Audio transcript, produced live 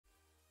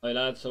Hi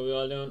lads, how we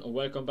all doing? And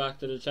welcome back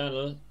to the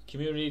channel.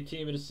 Community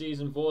Team of the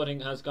Season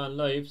voting has gone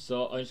live,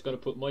 so I'm just going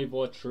to put my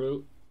vote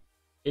through.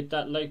 Hit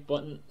that like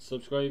button,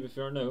 subscribe if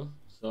you're new.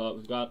 So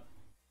we've got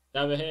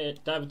David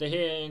De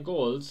Gea in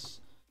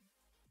goals.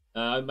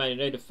 I'm a Man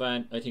United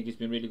fan. I think he's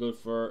been really good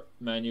for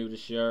Man U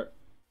this year.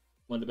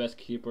 One of the best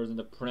keepers in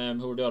the Prem.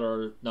 Who are the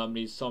other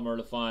nominees? Summer,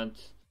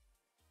 Lafont.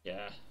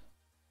 Yeah.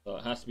 So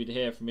it has to be De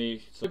Gea for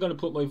me. So I'm going to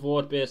put my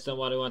vote based on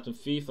what I want in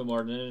FIFA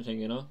more than anything,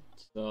 you know.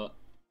 So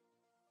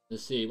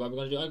let's see what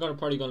we're gonna do.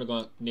 Probably gonna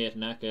go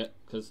Nathan Ake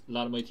because a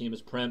lot of my team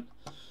is Prem.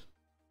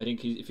 I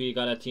think if he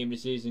got a team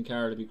this season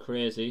card, it'd be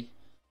crazy.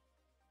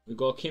 We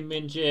go Kim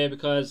Min Jae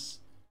because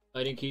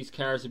I think his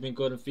cards have been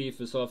good in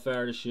FIFA so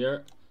far this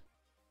year.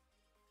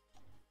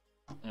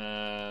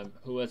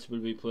 Who else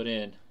will we put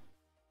in?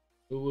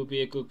 Who would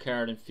be a good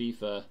card in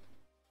FIFA?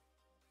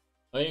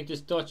 I think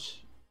this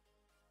Dutch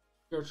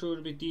Gertrude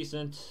would be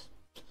decent.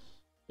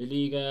 The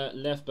Liga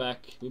left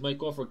back. We might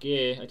go for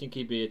Gay. I think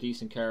he'd be a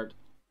decent card.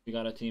 We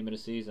got a team of the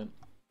season.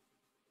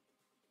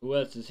 Who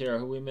else is here?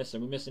 Who are we missing?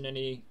 Are we missing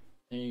any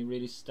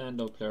really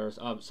standout players?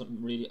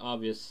 Something really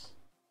obvious.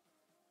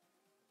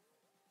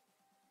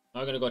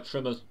 I'm gonna go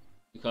Trimmel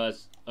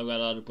because I've got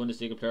a lot of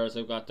Bundesliga players.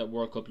 I've got that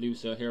World Cup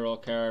Lusa hero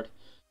card.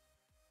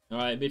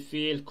 Alright,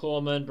 midfield,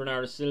 Coleman,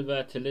 Bernardo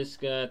Silva,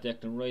 Talisca,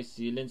 Declan Rice,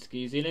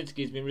 Zielinski.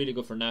 Zielinski's been really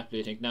good for Napoli.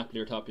 I think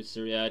Napoli are top of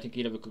Serie A. I think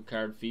he'd have a good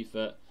card in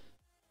FIFA.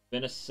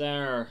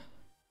 Benassar,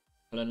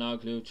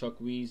 Kalanoglu, Chuck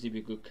Weezy be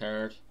a good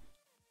card.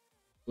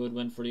 Good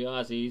win for the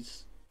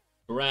Aussies.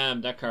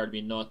 Thuram, that card would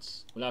be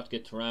nuts. We'll have to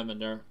get Thuram in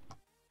there.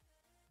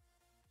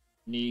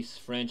 Nice,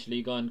 French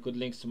League on. Good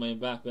links to my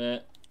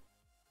Mbappe.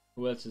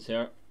 Who else is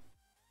here?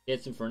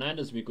 Edson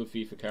Fernandez would be a good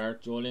FIFA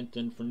card. Joe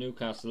Linton for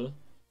Newcastle.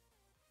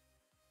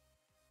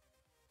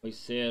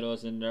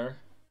 Caicedo's in there.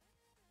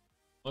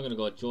 I'm going to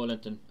go with Joe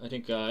Linton. I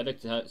think I'd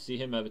like to see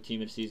him have a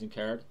team of the season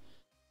card.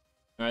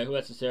 Alright, who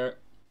else is here?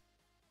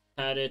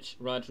 Tadic,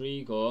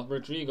 Rodrigo,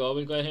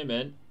 we'll get him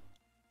in.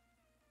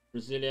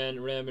 Brazilian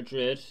Real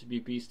Madrid, be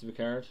a beast of a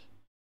card.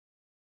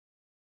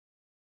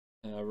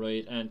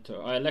 Right, and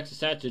Alexis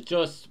Sanchez,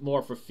 just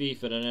more for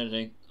FIFA than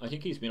anything. I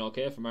think he's been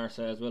okay for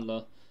Marseille as well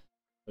though.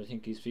 But I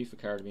think his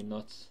FIFA card would be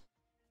nuts.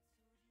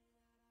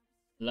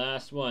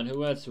 Last one,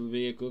 who else would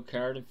be a good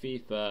card in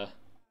FIFA?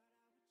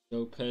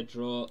 Joe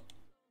Pedro.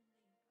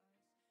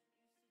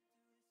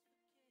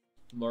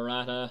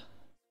 Morata.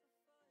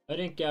 I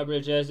think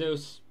Gabriel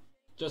Jesus,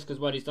 just because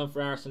what he's done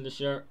for Arsenal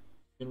this year,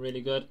 been really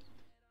good.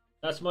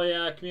 That's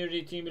my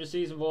community team of the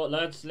season vote,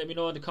 lads. Let me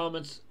know in the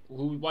comments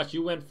what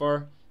you went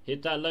for.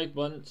 Hit that like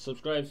button,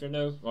 subscribe if you're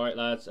new. Alright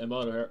lads, I'm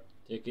out of here.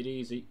 Take it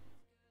easy.